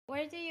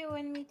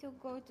want me to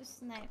go to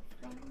snipe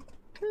from?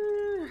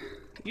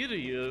 You do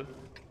you.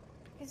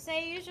 Because I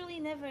usually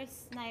never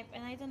snipe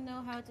and I don't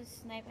know how to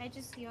snipe. I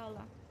just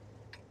YOLO.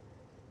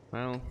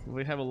 Well,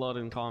 we have a lot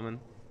in common.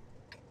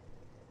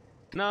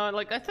 No,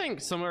 like I think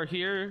somewhere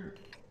here,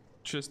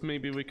 just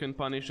maybe we can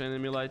punish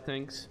enemy light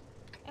tanks.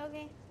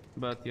 Okay.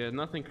 But yeah,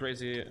 nothing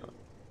crazy.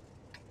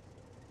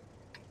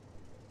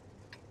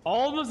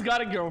 Almost got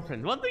a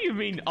girlfriend. What do you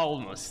mean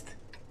almost?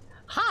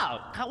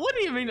 How? What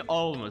do you mean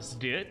almost,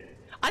 dude?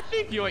 I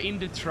think you're in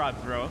the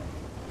trap, bro.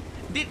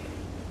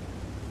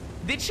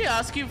 Did she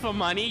ask you for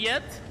money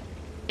yet?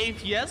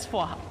 If yes,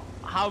 for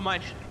how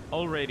much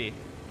already?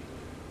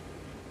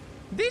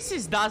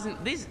 This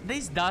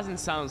doesn't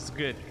sound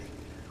good.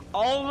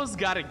 Almost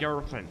got a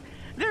girlfriend.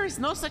 There is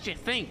no such a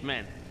thing,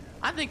 man.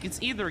 I think it's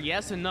either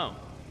yes or no.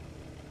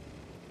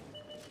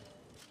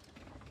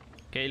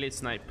 Keily,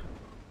 snipe.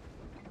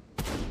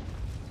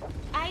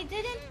 I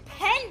didn't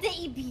pen the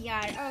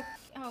EBR.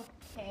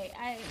 Okay,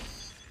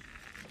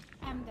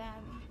 I'm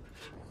done.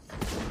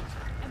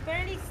 I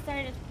barely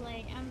started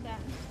playing. I'm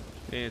done.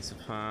 It's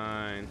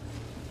fine.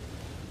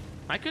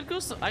 I could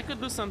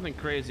do something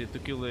crazy to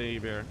kill the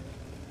bear.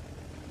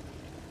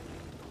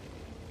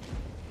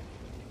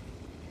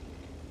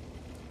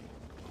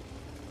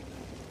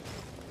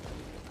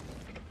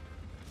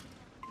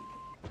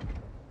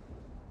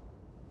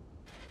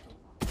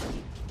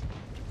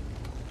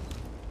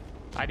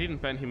 I didn't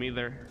pen him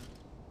either.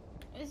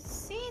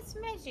 See, it's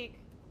magic.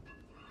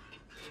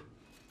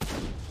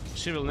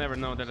 She will never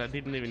know that I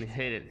didn't even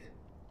hit it.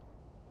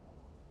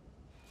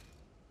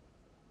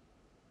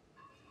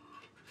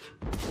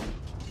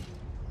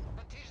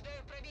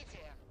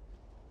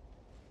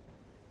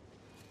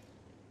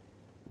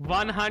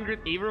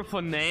 $100 euro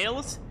for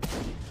nails?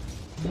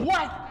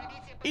 What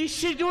is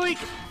she doing?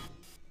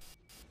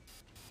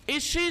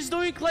 She's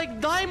doing like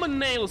diamond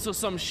nails or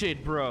some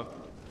shit, bro.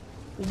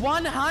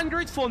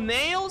 100 for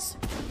nails?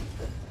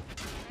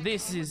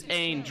 This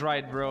ain't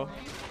right, bro.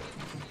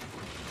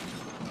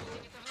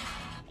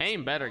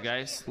 Aim better,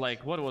 guys.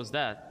 Like, what was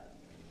that?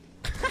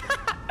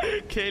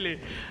 Keily,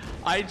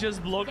 I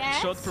just blocked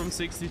shot from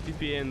 60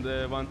 TP and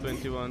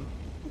 121.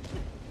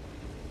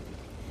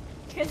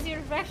 Because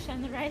you're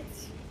Russian, right?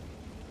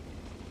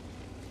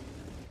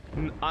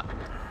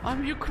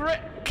 I'm Ukraine.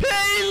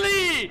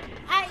 Keily!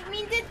 I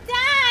mean the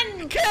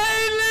tank!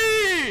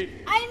 Keily!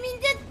 I mean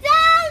the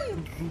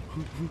tank!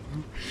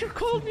 You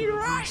called me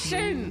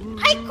Russian!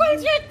 I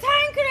called your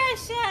tank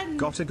Russian!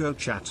 Gotta go,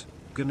 chat.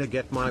 Gonna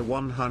get my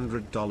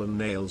 $100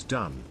 nails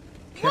done.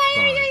 Why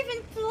are you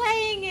even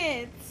playing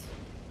it?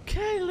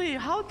 Keily,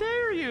 how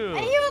dare you?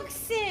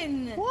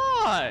 iyouxin!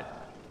 What?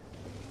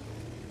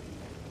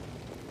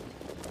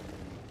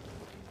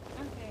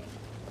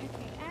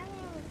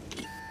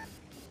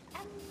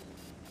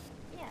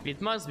 It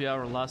must be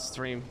our last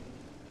stream.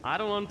 I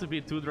don't want to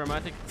be too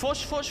dramatic.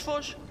 Fosh, fosh,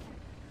 fosh!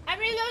 I'm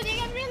reloading,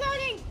 I'm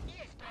reloading!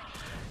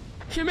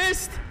 He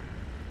missed!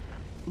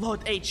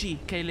 Load HE,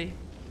 Keily.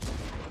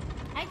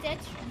 I did.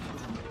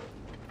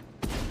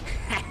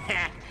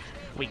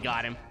 We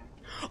got him.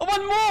 Oh,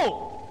 one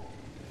more!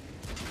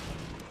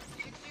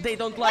 They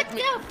don't like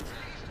me.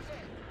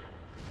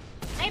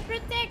 I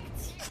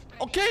protect.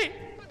 Okay!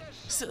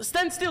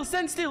 Stand still,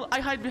 stand still.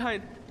 I hide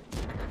behind.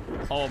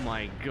 Oh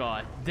my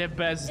god, the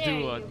best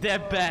duo, the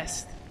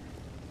best.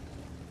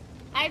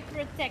 I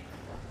protect.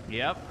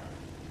 Yep.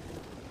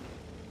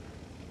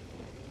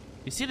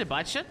 You see the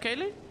bot shot,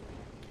 Keily?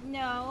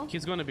 No.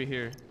 He's gonna be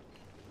here.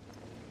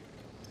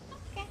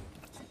 Okay.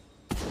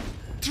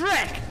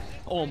 Track!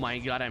 Oh my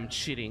god, I'm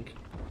cheating.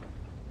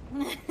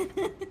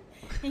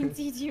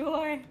 Indeed you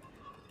are.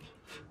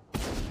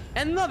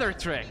 Another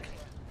track.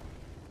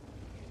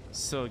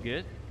 So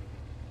good.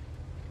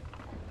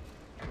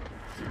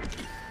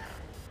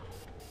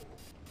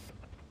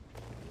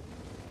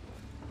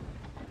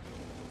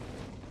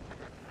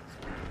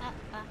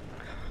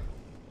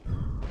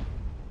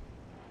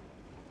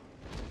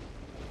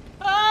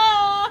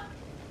 Oh!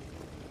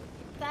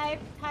 Type.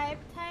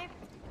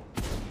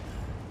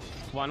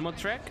 One more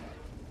track.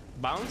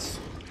 Bounce.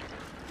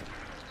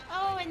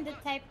 Oh, and the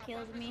type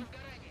killed me.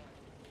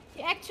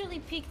 He actually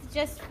picked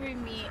just for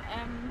me.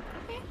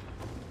 Okay.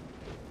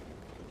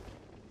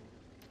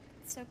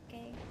 It's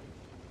okay.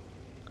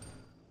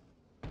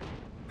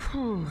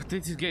 Whew,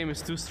 this game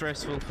is too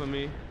stressful for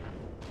me.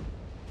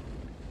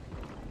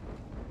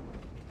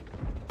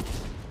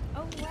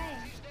 Oh, why?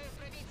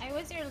 I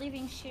was your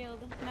living shield.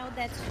 No,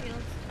 that's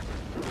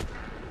shield.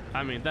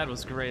 I mean, that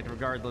was great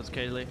regardless,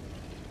 Keily.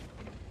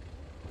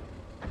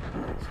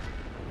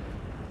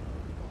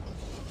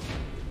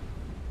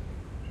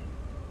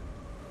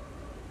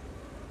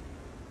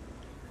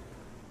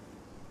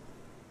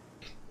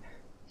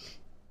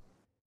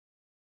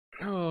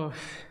 Oh.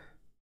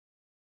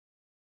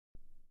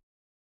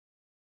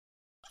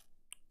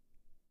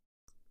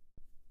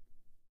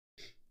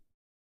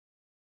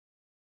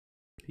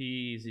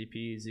 Peasy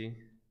peasy.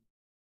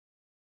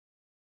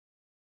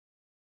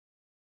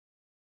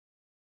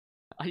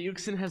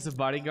 iyouxin has a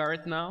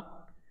bodyguard now?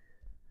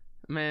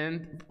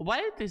 Man,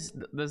 why does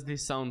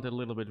this sound a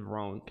little bit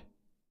wrong?